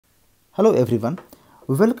Hello everyone,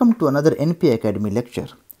 welcome to another NP Academy lecture.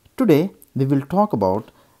 Today we will talk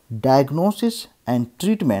about diagnosis and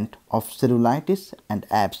treatment of cellulitis and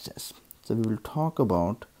abscess. So we will talk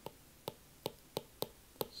about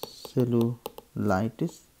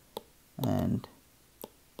cellulitis and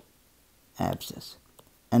abscess,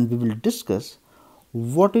 and we will discuss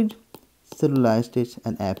what is cellulitis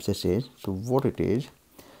and abscess is, so what it is,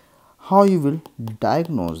 how you will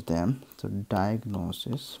diagnose them, so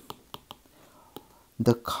diagnosis,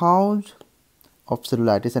 the cause of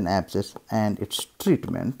cellulitis and abscess and its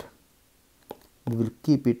treatment. We will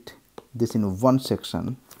keep this in one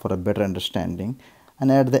section for a better understanding,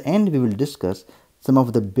 and at the end we will discuss some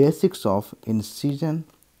of the basics of incision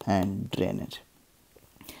and drainage,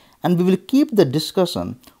 and we will keep the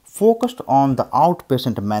discussion focused on the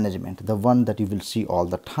outpatient management, the one that you will see all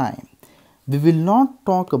the time. We will not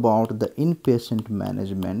talk about the inpatient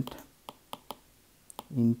management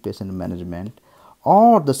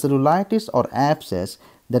or the cellulitis or abscess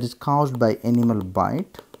that is caused by animal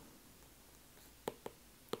bite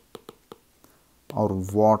or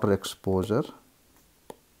water exposure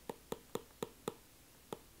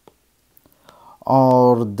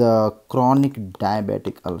or the chronic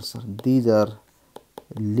diabetic ulcer. These are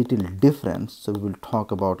little different, so we will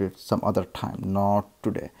talk about it some other time, not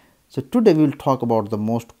today. So today we will talk about the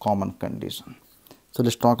most common condition. So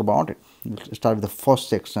let's talk about it. Let's start with the first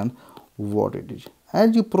section, what it is.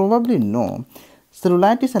 As you probably know,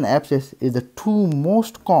 cellulitis and abscess is the two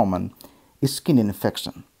most common skin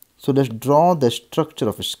infection. So let's draw the structure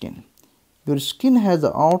of skin. Your skin has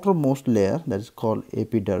the outermost layer that is called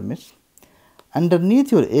epidermis.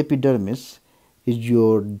 Underneath your epidermis is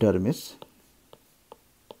your dermis.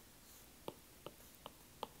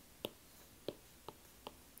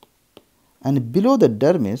 And below the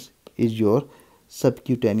dermis is your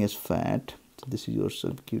subcutaneous fat. So this is your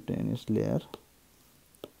subcutaneous layer.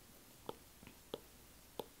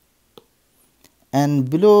 And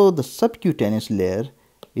below the subcutaneous layer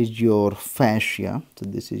is your fascia. So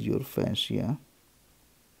this is your fascia.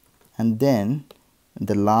 And then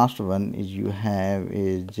the last one is you have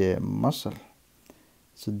is a muscle.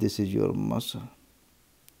 So this is your muscle.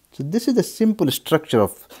 So this is the simple structure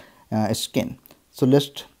of skin. So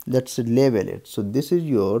let's label it. So this is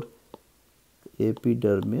your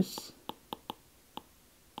epidermis,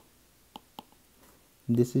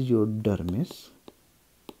 this is your dermis,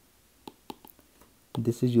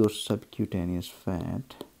 this is your subcutaneous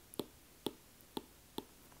fat,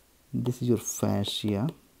 this is your fascia,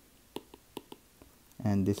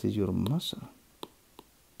 and this is your muscle.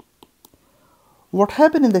 What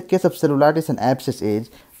happens in the case of cellulitis and abscess is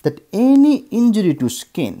that any injury to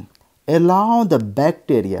skin allow the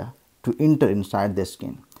bacteria to enter inside the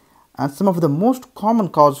skin, and some of the most common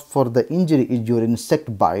cause for the injury is your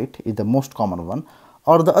insect bite, is the most common one,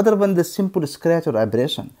 or the other one the simple scratch or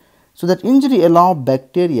abrasion. So that injury allow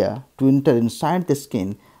bacteria to enter inside the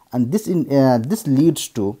skin, and this leads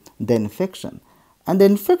to the infection, and the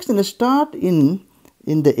infection start in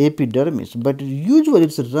the epidermis, but usually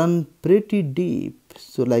it's run pretty deep.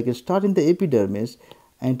 So like it start in the epidermis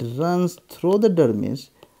and it runs through the dermis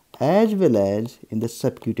as well as in the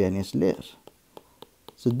subcutaneous layer.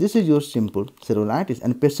 So this is your simple cellulitis,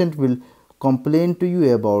 and patient will complain to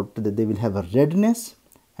you about that they will have a redness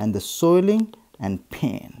and the swelling and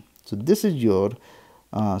pain. So this is your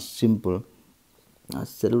simple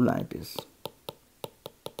cellulitis.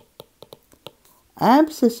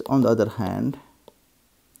 Abscess, on the other hand,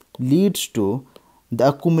 leads to the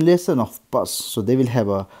accumulation of pus. So they will have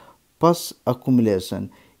a pus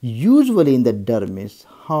accumulation, usually in the dermis.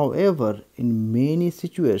 However, in many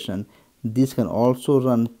situations, this can also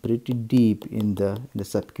run pretty deep in the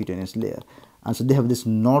subcutaneous layer, and so they have this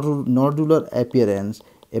nodular appearance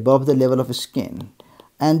above the level of skin,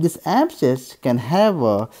 and this abscess can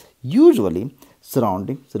have usually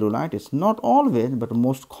surrounding cellulitis. Not always, but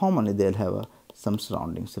most commonly they'll have some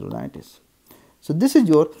surrounding cellulitis. So this is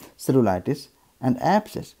your cellulitis and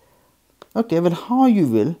abscess. Okay, well, how you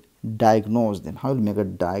will diagnose them? How you will make a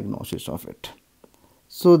diagnosis of it?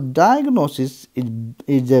 So diagnosis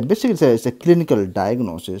is basically it's a clinical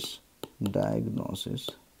diagnosis,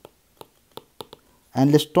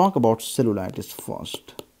 and let's talk about cellulitis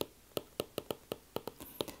first.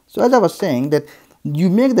 So as I was saying, that you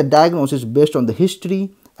make the diagnosis based on the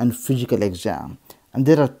history and physical exam, and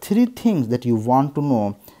there are three things that you want to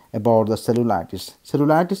know about the cellulitis.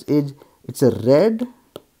 Cellulitis is, it's a red,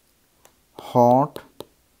 hot,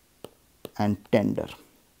 and tender.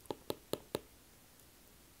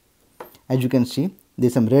 As you can see, there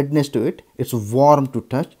is some redness to it, it's warm to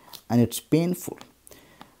touch, and it's painful.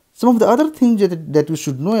 Some of the other things that you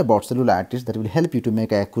should know about cellulitis that will help you to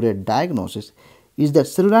make an accurate diagnosis is that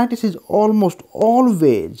cellulitis is almost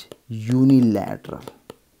always unilateral.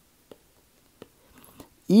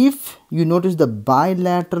 If you notice the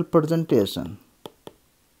bilateral presentation,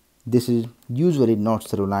 this is usually not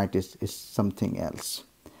cellulitis, it's something else.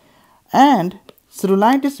 And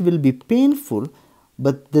cellulitis will be painful,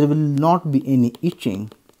 but there will not be any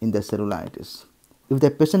itching in the cellulitis. If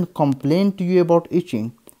the patient complains to you about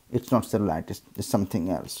itching, it's not cellulitis, it's something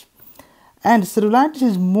else. And cellulitis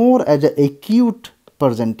is more as an acute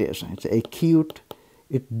presentation. It's acute,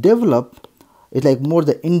 it develops, it's like more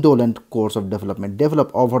the indolent course of development,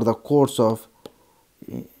 develop over the course of,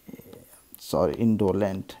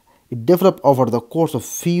 indolent. It develops over the course of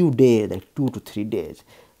few days, like 2 to 3 days.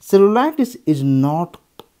 Cellulitis is not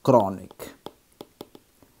chronic.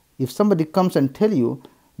 If somebody comes and tell you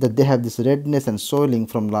that they have this redness and soiling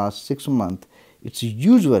from last 6 months, it's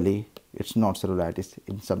not cellulitis,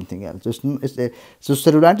 it's something else. So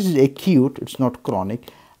cellulitis is acute, it's not chronic,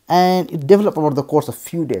 and it develops over the course of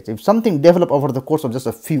few days. If something develops over the course of just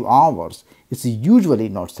a few hours, it's usually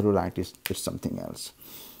not cellulitis, it's something else.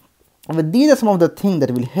 But these are some of the things that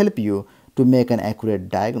will help you to make an accurate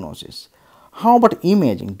diagnosis. How about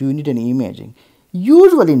imaging? Do you need any imaging?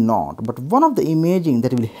 Usually not, but one of the imaging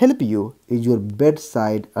that will help you is your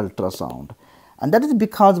bedside ultrasound. And that is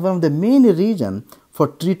because one of the main reasons for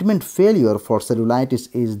treatment failure for cellulitis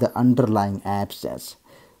is the underlying abscess.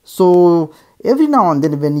 So every now and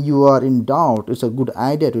then when you are in doubt, it's a good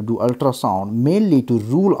idea to do ultrasound, mainly to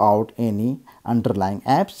rule out any underlying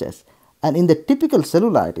abscess. And in the typical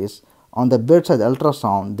cellulitis, on the bedside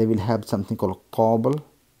ultrasound, they will have something called cobble,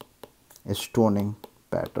 a stoning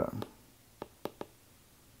pattern.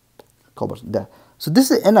 Cobbles there. So this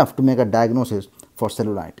is enough to make a diagnosis for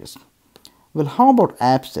cellulitis. Well, how about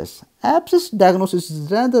abscess? Abscess diagnosis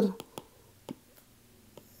is rather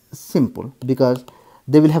simple because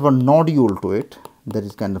they will have a nodule to it that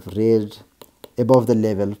is kind of raised above the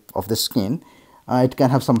level of the skin. It can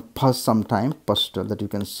have some pus sometime, pustule that you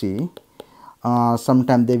can see.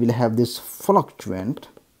 Sometimes they will have this fluctuant,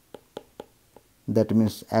 that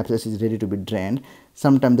means abscess is ready to be drained.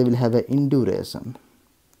 Sometimes they will have an induration,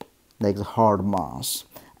 like the hard mass,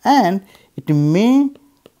 and it may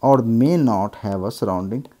or may not have a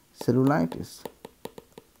surrounding cellulitis.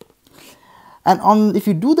 And if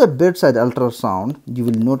you do the bedside ultrasound, you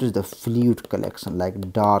will notice the fluid collection,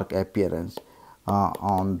 like dark appearance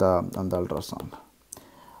on the ultrasound.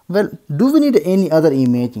 Well, do we need any other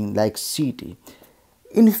imaging like CT?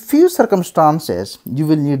 In few circumstances, you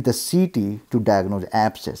will need the CT to diagnose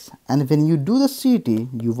abscess. And when you do the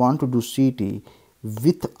CT, you want to do CT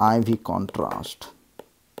with IV contrast.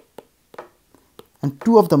 And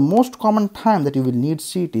two of the most common time that you will need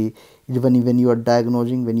CT is when you are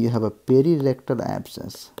diagnosing when you have a perirectal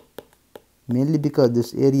abscess. Mainly because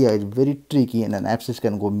this area is very tricky and an abscess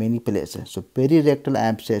can go many places. So perirectal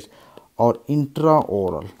abscess or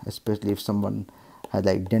intraoral, especially if someone has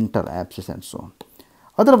like dental abscess and so on.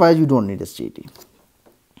 Otherwise, you don't need a CT.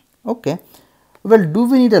 Okay. Well, do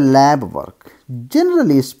we need a lab work?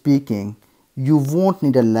 Generally speaking, you won't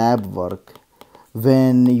need a lab work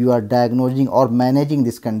when you are diagnosing or managing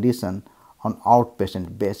this condition on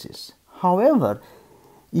outpatient basis. However,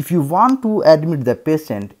 if you want to admit the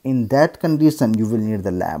patient in that condition, you will need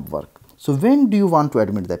the lab work. So when do you want to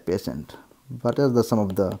admit the patient? What are some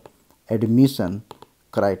of the admission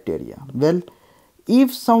criteria? Well,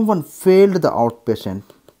 if someone failed the outpatient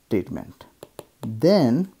treatment,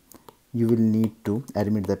 then you will need to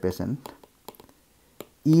admit the patient.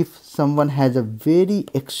 If someone has a very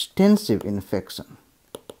extensive infection,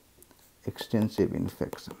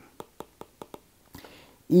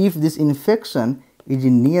 if this infection is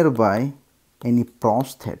nearby any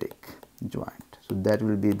prosthetic joint, so that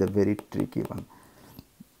will be the very tricky one.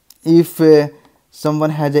 If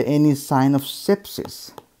someone has any sign of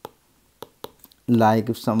sepsis, like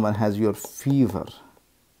if someone has your fever,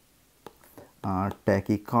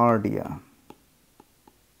 tachycardia,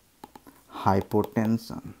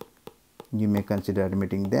 hypotension, you may consider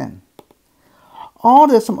admitting them. Or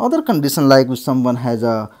there's some other condition like if someone has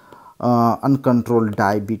a uncontrolled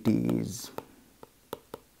diabetes,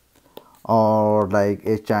 or like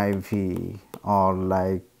HIV, or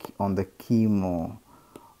like on the chemo,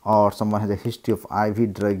 or someone has a history of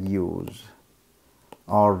IV drug use,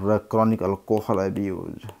 or chronic alcohol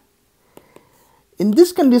abuse. In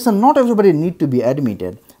this condition, not everybody need to be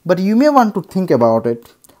admitted, but you may want to think about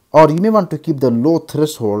it, or you may want to keep the low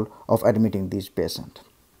threshold of admitting these patients.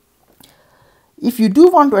 If you do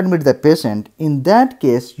want to admit the patient, in that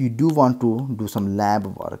case you do want to do some lab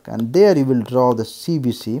work, and there you will draw the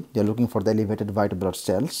CBC, you are looking for the elevated white blood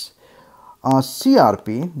cells.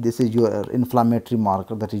 CRP, this is your inflammatory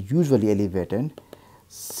marker that is usually elevated.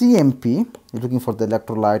 CMP, you are looking for the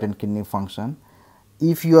electrolyte and kidney function.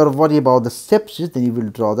 If you are worried about the sepsis, then you will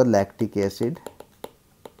draw the lactic acid,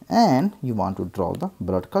 and you want to draw the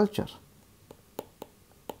blood culture.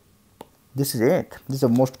 This is it. This is the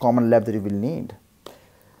most common lab that you will need.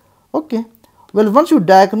 Okay. Well, once you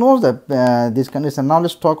diagnose this condition, now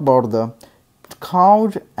let's talk about the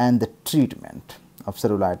cause and the treatment of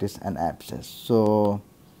cellulitis and abscess. So,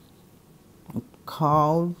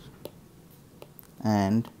 cause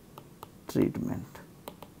and treatment.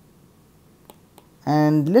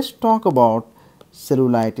 And let's talk about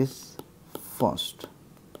cellulitis first.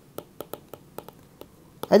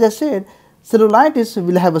 As I said, cellulitis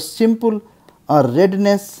will have a simple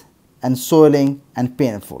redness and swelling and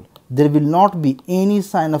painful. There will not be any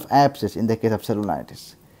sign of abscess in the case of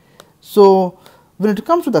cellulitis. So, when it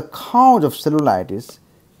comes to the cause of cellulitis,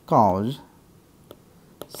 cellulitis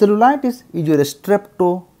is your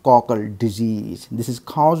streptococcal disease. This is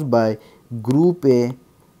caused by group A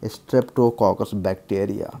streptococcus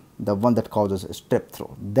bacteria, the one that causes strep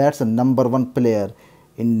throat. That's the number one player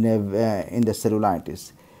in the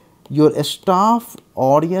cellulitis. Your Staph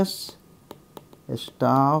aureus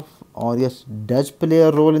does play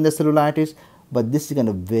a role in the cellulitis, but this is kind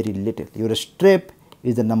of very little. Your strep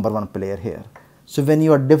is the number one player here. So when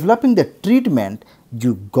you are developing the treatment,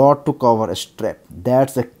 you got to cover a strep.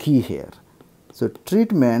 That's the key here. So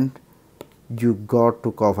treatment, you got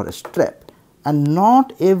to cover a strep. And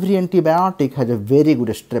not every antibiotic has a very good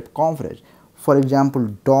strep coverage. For example,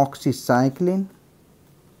 doxycycline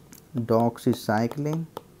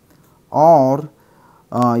or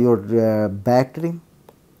your Bactrim.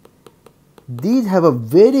 These have a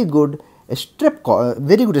very good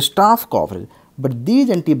staph coverage, but these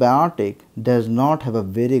antibiotic does not have a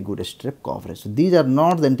very good strep coverage. So these are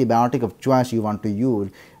not the antibiotic of choice you want to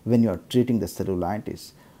use when you are treating the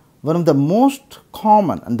cellulitis. One of the most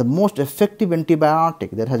common and the most effective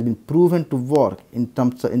antibiotic that has been proven to work in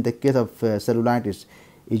the case of cellulitis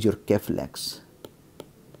is your Keflex.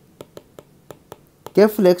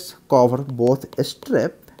 Keflex cover both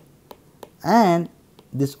strep and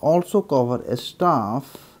this also cover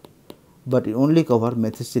staph, but it only cover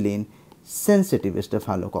methicillin sensitive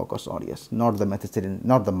Staphylococcus aureus, not the methicillin,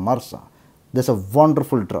 not the MRSA. That's a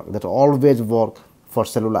wonderful drug that always work for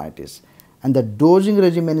cellulitis. And the dosing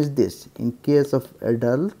regimen is this: in case of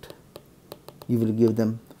adult, you will give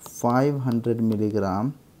them 500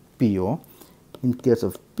 milligram PO. In case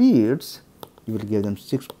of peds, you will give them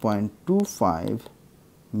 6.25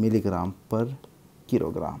 milligram per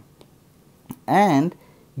kilogram, and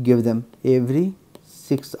give them every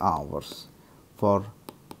 6 hours for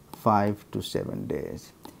 5 to 7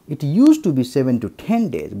 days. It used to be 7 to 10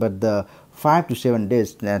 days, but the 5 to 7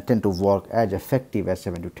 days tend to work as effective as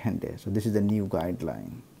 7 to 10 days. So this is the new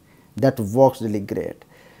guideline that works really great.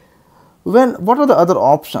 Well, what are the other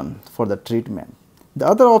options for the treatment? The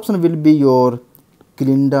other option will be your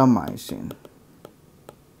clindamycin.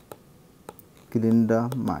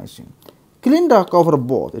 Clinda cover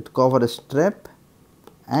both. It covers strep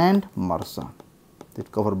and MRSA. It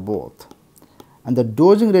cover both. And the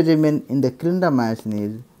dosing regimen in the clindamycin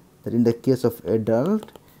is that in the case of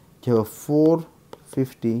adult, you have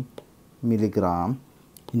 450 milligram.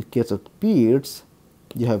 In case of peds,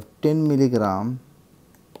 you have 10 milligram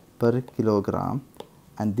per kilogram,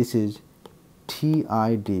 and this is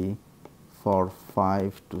TID for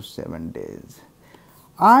 5 to 7 days.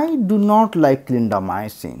 I do not like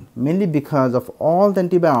clindamycin, mainly because of all the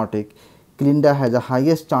antibiotic, Clinda has the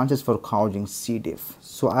highest chances for causing C. diff.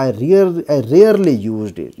 So I rarely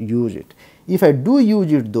use it. If I do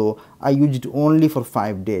use it though, I use it only for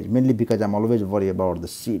 5 days, mainly because I'm always worried about the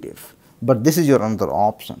C. diff. But this is your another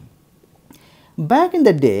option. Back in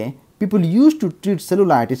the day, people used to treat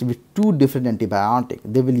cellulitis with 2 different antibiotics.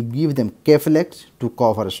 They will give them Keflex to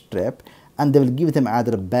cover strep, and they will give them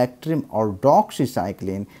either Bactrim or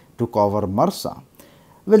doxycycline to cover MRSA.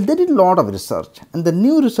 Well, they did a lot of research, and the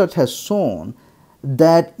new research has shown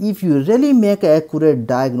that if you really make an accurate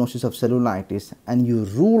diagnosis of cellulitis and you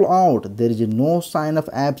rule out there is no sign of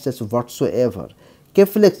abscess whatsoever,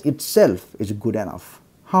 Keflex itself is good enough.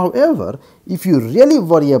 However, if you really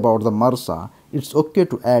worry about the MRSA, it's okay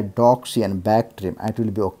to add doxy and Bactrim, and it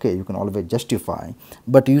will be okay. You can always justify,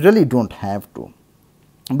 but you really don't have to.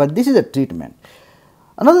 But this is a treatment.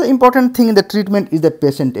 Another important thing in the treatment is the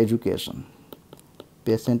patient education.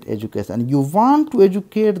 And you want to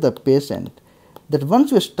educate the patient that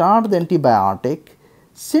once you start the antibiotic,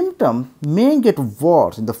 symptoms may get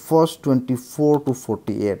worse in the first 24 to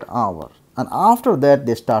 48 hours, and after that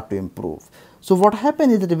they start to improve. So what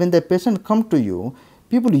happens is that when the patient comes to you,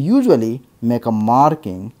 people usually make a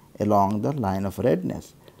marking along the line of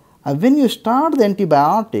redness. And when you start the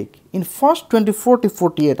antibiotic in first 24 to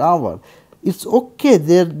 48 hours, it's okay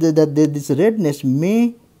that this redness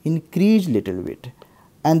may increase little bit.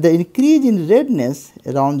 And the increase in redness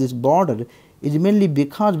around this border is mainly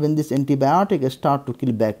because when this antibiotic start to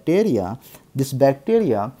kill bacteria, this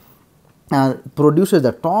bacteria produces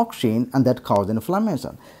the toxin and that causes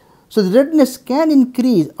inflammation. So the redness can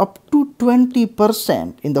increase up to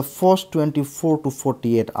 20% in the first 24 to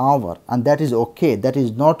 48 hours, and that is okay. That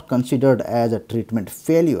is not considered as a treatment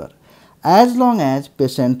failure. As long as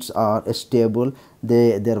patients are stable,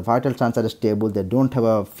 their vital signs are stable, they don't have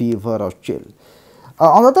a fever or chill.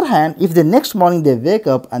 On the other hand, if the next morning they wake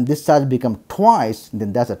up and this size become twice,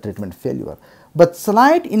 then that's a treatment failure. But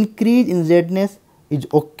slight increase in redness is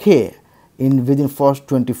okay within first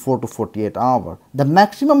 24 to 48 hours. The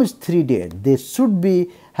maximum is 3 days. They should be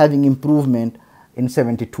having improvement in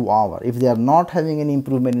 72 hours. If they are not having any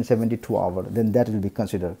improvement in 72 hours, then that will be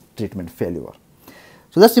considered treatment failure.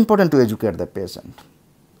 So that's important to educate the patient.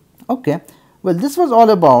 Okay, well, this was all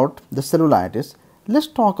about the cellulitis. Let's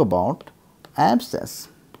talk about abscess.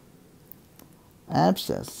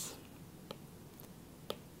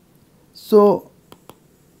 So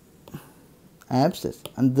abscess,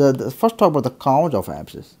 and the first talk about the cause of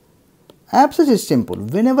abscess. Abscess is simple.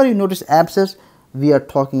 Whenever you notice abscess, we are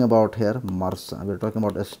talking about here MRSA. We are talking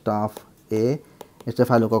about Staph A,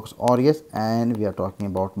 Staphylococcus aureus, and we are talking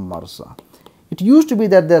about MRSA. It used to be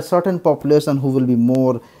that there are certain population who will be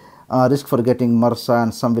more risk for getting MRSA,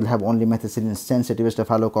 and some will have only methicillin sensitive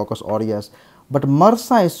Staphylococcus aureus. But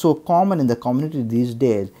MRSA is so common in the community these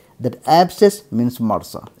days that abscess means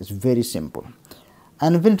MRSA. It's very simple.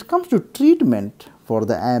 And when it comes to treatment for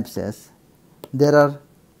the abscess, there are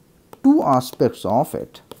two aspects of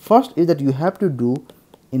it. First is that you have to do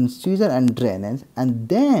incision and drainage, and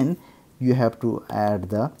then you have to add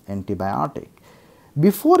the antibiotic.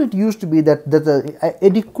 Before, it used to be that the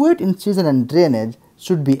adequate incision and drainage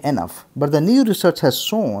should be enough, but the new research has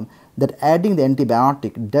shown that adding the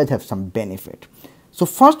antibiotic does have some benefit. So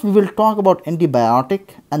first we will talk about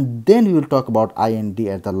antibiotic, and then we will talk about IND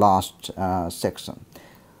at the last section.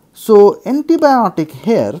 So antibiotic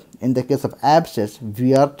here, in the case of abscess,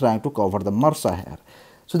 we are trying to cover the MRSA here.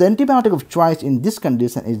 So the antibiotic of choice in this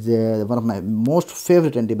condition is one of my most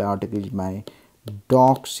favorite antibiotic is my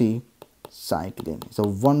doxycycline. It's a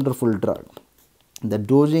wonderful drug. The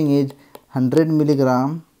dosing is 100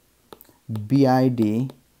 milligram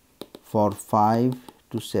BID for 5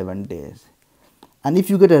 to 7 days. And if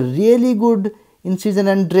you get a really good incision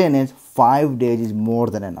and drainage, 5 days is more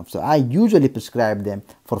than enough. So I usually prescribe them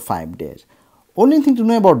for 5 days. Only thing to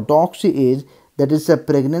know about doxy is that it's a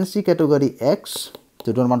pregnancy category X,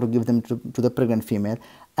 so don't want to give them to the pregnant female,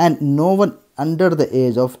 and no one under the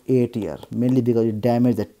age of 8 years, mainly because it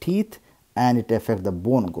damages the teeth and it affects the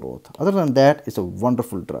bone growth. Other than that, it's a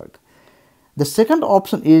wonderful drug. The second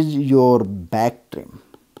option is your Bactrim,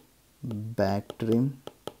 the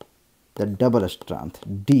double strength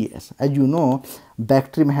DS. As you know,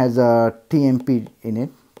 Bactrim has a TMP in it,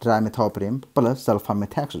 trimethoprim, plus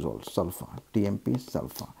sulfamethoxazole, sulfa, TMP,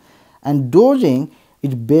 sulfa. And dosing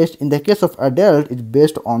is based, in the case of adult, it's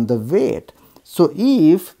based on the weight. So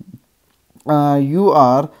if you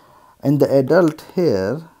are in the adult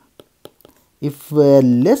here, if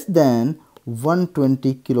less than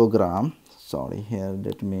 120 kilogram, sorry, here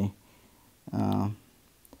let me,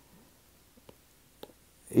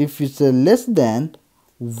 if it's less than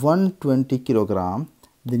 120 kilogram,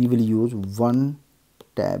 then you will use 1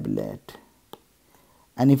 tablet.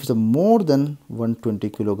 And if it's more than 120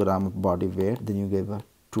 kilogram of body weight, then you give a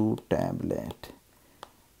 2 tablet.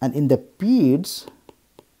 And in the peds,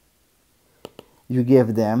 you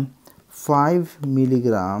give them 5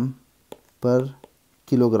 milligram per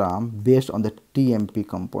kilogram based on the TMP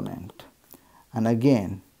component. And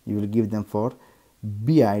again, you will give them for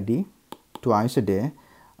BID twice a day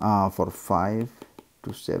for 5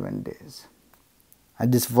 to 7 days.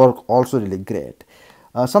 And this work also really great.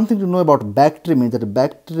 Something to know about Bactrim is that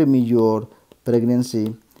Bactrim is your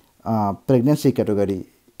pregnancy category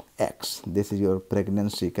X. This is your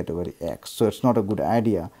pregnancy category X. So it's not a good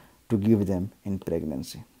idea to give them in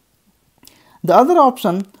pregnancy. The other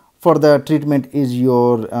option for the treatment is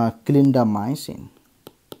your clindamycin.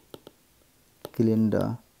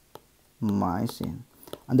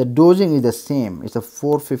 And the dosing is the same. It's a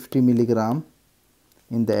 450 milligram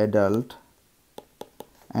in the adult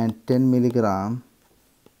and 10 milligram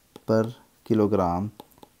per kilogram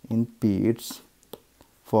in peds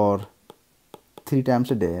for 3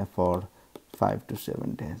 times a day for 5 to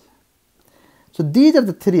 7 days. So these are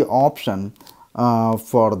the 3 options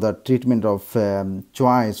for the treatment of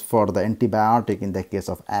choice for the antibiotic in the case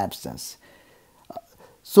of abscess.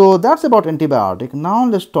 So that's about antibiotic. Now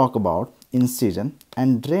let's talk about incision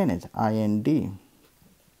and drainage. IND,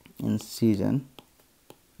 incision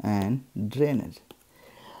and drainage.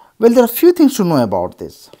 Well, there are a few things to know about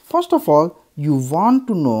this. First of all, you want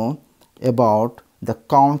to know about the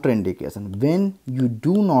contraindication when you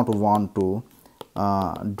do not want to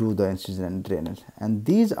do the incision and drainage, and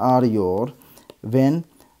these are your when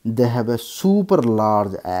they have a super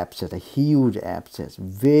large abscess, a huge abscess,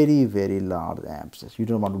 very large abscess. You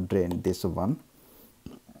don't want to drain this one.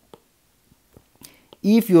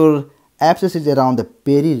 If your abscess is around the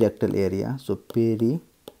perirectal area, so perirectal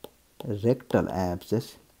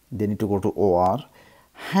abscess, they need to go to OR.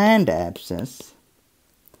 Hand abscess,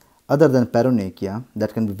 other than paronychia,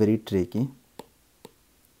 that can be very tricky.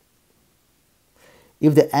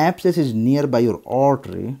 If the abscess is nearby your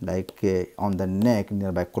artery, like on the neck,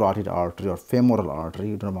 nearby carotid artery or femoral artery,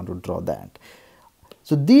 you don't want to draw that.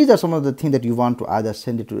 So these are some of the things that you want to either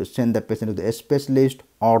send the patient to the specialist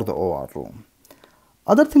or the OR room.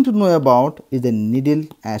 Other thing to know about is the needle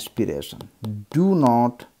aspiration. Do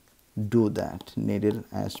not do that, needle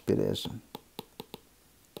aspiration.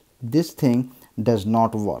 This thing does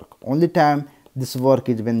not work. Only time this work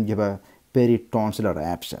is when you have a peritonsillar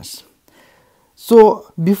abscess.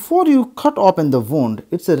 So before you cut open the wound,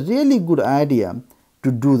 it's a really good idea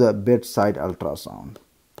to do the bedside ultrasound.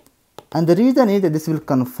 And the reason is that this will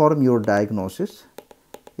confirm your diagnosis.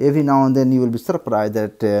 Every now and then you will be surprised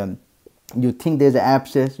that you think there's an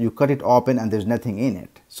abscess, you cut it open and there's nothing in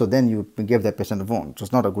it. So then you give the patient a wound. So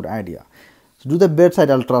it's not a good idea. So do the bedside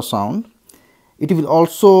ultrasound. It will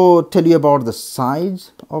also tell you about the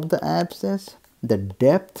size of the abscess, the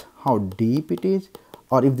depth, how deep it is,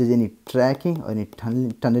 or if there's any tracking or any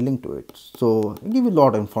tunneling to it. So it gives you a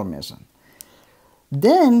lot of information.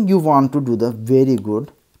 Then you want to do the very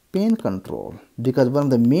good pain control, because one of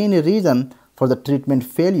the main reasons for the treatment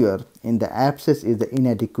failure in the abscess is the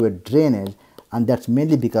inadequate drainage, and that's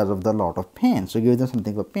mainly because of the lot of pain. So give them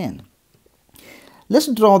something for pain. Let's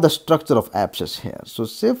draw the structure of abscess here. So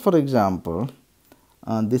say for example,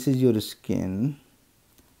 this is your skin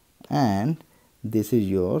and this is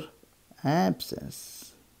your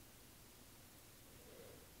abscess.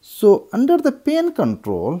 So under the pain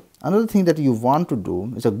control, another thing that you want to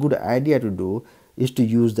do, is a good idea to do, is to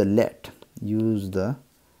use the let. Use the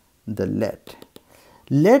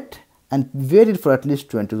let and wait it for at least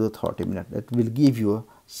 20 to 30 minutes. That will give you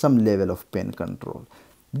some level of pain control.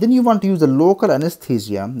 Then you want to use the local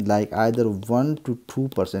anesthesia, like either 1 to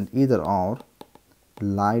 2%, either or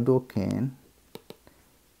lidocaine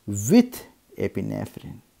with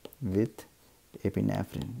epinephrine.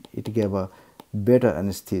 It gave a better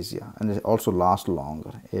anesthesia and it also lasts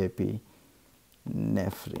longer.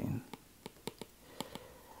 Epinephrine.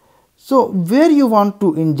 So where you want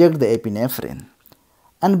to inject the epinephrine?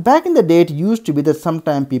 And back in the day, it used to be that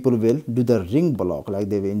sometimes people will do the ring block, like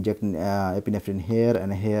they will inject epinephrine here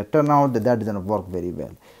and here. Turn out that doesn't work very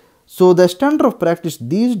well. So the standard of practice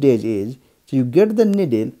these days is, so you get the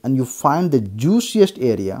needle and you find the juiciest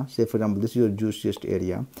area. Say for example, this is your juiciest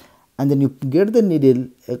area, and then you get the needle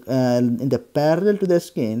in the parallel to the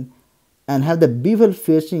skin and have the bevel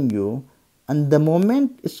facing you, and the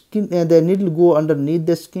moment the needle go underneath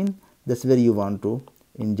the skin, that's where you want to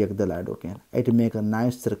inject the lidocaine. It will make a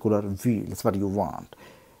nice circular wheel. That's what you want.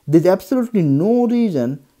 There's absolutely no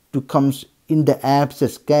reason to come in the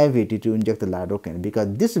abscess cavity to inject the lidocaine,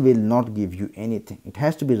 because this will not give you anything. It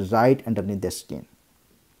has to be right underneath the skin.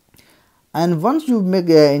 And once you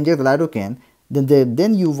inject the lidocaine,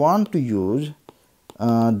 then you want to use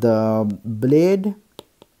the blade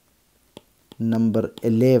number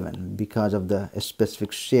 11 because of the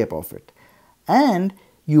specific shape of it. And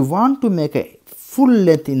you want to make a full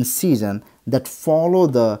length incision that follow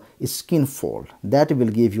the skin fold. That will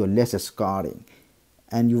give you less scarring.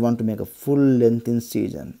 And you want to make a full length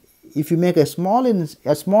incision. If you make a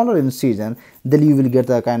smaller incision, then you will get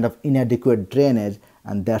a kind of inadequate drainage,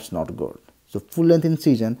 and that's not good. So full length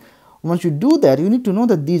incision. Once you do that, you need to know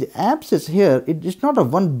that these abscess here, it's not a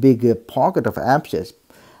one big pocket of abscess.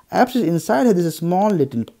 Abscess inside here, there's a small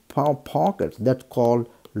little pocket that's called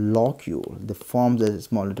locule. They forms a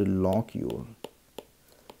small little locule.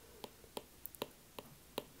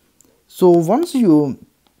 So once you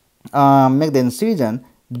make the incision,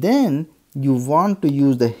 then you want to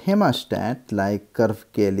use the hemostat, like Curve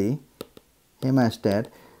Kelly hemostat,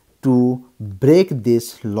 to break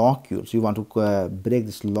this locule. You want to break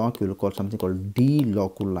this locule called something called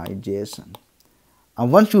delocalization.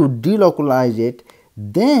 And once you delocalize it,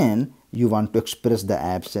 then you want to express the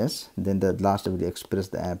abscess. Then the last step will express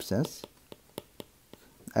the abscess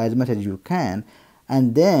as much as you can,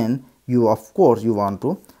 and then you, of course, you want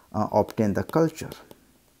to obtain the culture.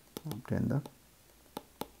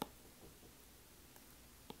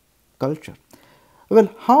 Well,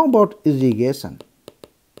 how about irrigation?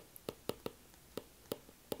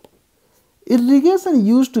 Irrigation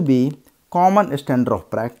used to be common standard of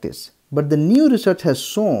practice, but the new research has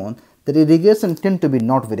shown that irrigation tends to be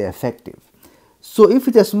not very effective. So if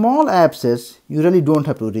it's a small abscess, you really don't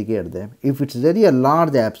have to irrigate them. If it's really a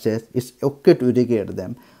large abscess, it's okay to irrigate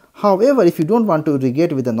them. However, if you don't want to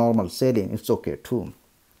irrigate with the normal saline, it's okay too.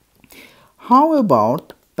 How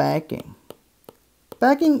about packing?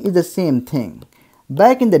 Packing is the same thing.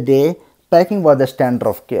 Back in the day, packing was the standard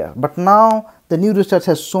of care, but now the new research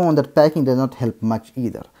has shown that packing does not help much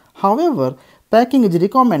either. However, packing is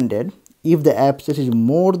recommended if the abscess is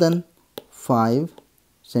more than 5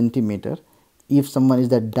 centimeter, if someone is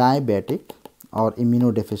that diabetic or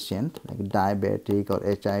immunodeficient, like diabetic or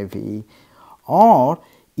HIV, or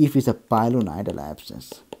if it's a pilonidal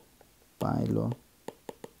abscess.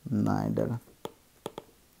 Pilonidal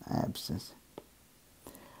abscess.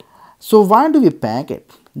 So why do we pack it?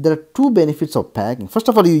 There are two benefits of packing. First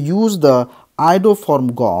of all, you use the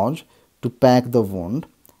iodoform gauze to pack the wound,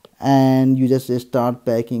 and you just start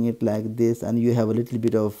packing it like this, and you have a little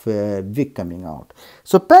bit of wick coming out.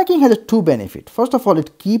 So packing has two benefits. First of all,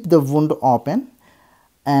 it keeps the wound open,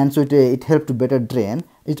 and so it helps to better drain.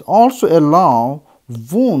 It also allows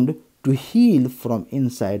wound to heal from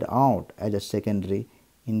inside out as a secondary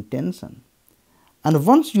intention. And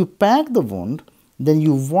once you pack the wound, then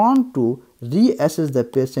you want to reassess the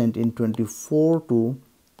patient in 24 to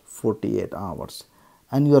 48 hours,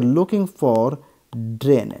 and you are looking for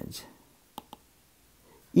drainage.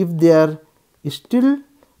 If there is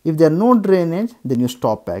no drainage, then you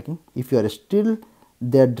stop packing. If you are still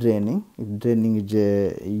there draining, if draining is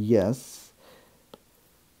yes,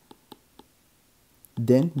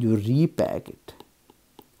 then you repack it.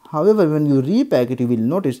 However, when you repack it, you will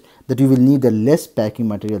notice that you will need a less packing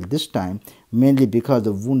material this time, mainly because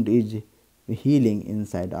the wound is healing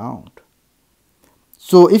inside out.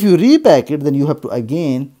 So if you repack it, then you have to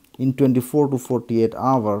again in 24 to 48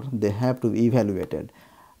 hours they have to be evaluated.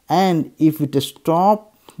 And if it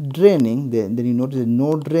stop draining, then you notice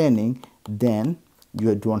no draining, then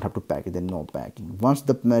you don't have to pack it, then no packing. Once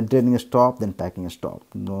the draining is stopped, then packing is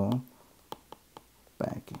stopped. No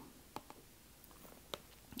packing.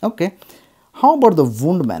 Okay, how about the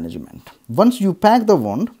wound management? Once you pack the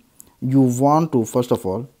wound, you want to, first of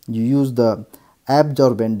all, you use the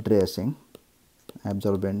absorbent dressing,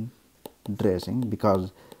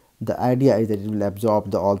 because the idea is that it will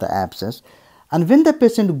absorb all the abscess. And when the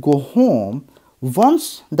patient go home,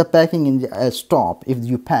 once the packing is stop, if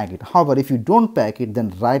you pack it, however, if you don't pack it,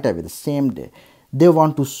 then right away the same day, they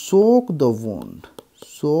want to soak wound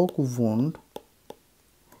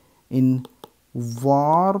in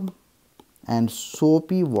warm and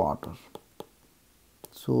soapy water,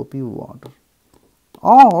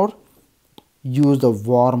 or use the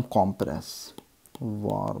warm compress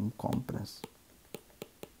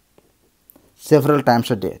several times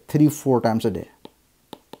a day, 3 to 4 times a day,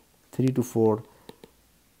 3 to 4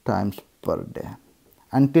 times per day,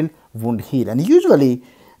 until wound heal. And usually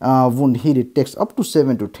wound heal, it takes up to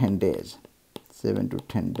 7 to 10 days,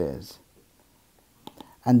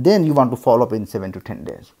 and then you want to follow up in 7 to 10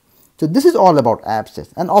 days. So this is all about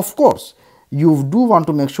abscess. And of course, you do want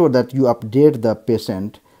to make sure that you update the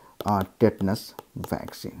patient tetanus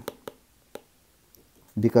vaccine,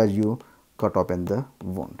 because you cut open the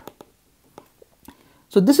wound.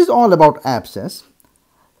 So this is all about abscess,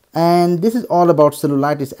 and this is all about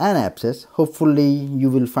cellulitis and abscess. Hopefully you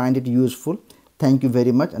will find it useful. Thank you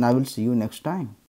very much, and I will see you next time.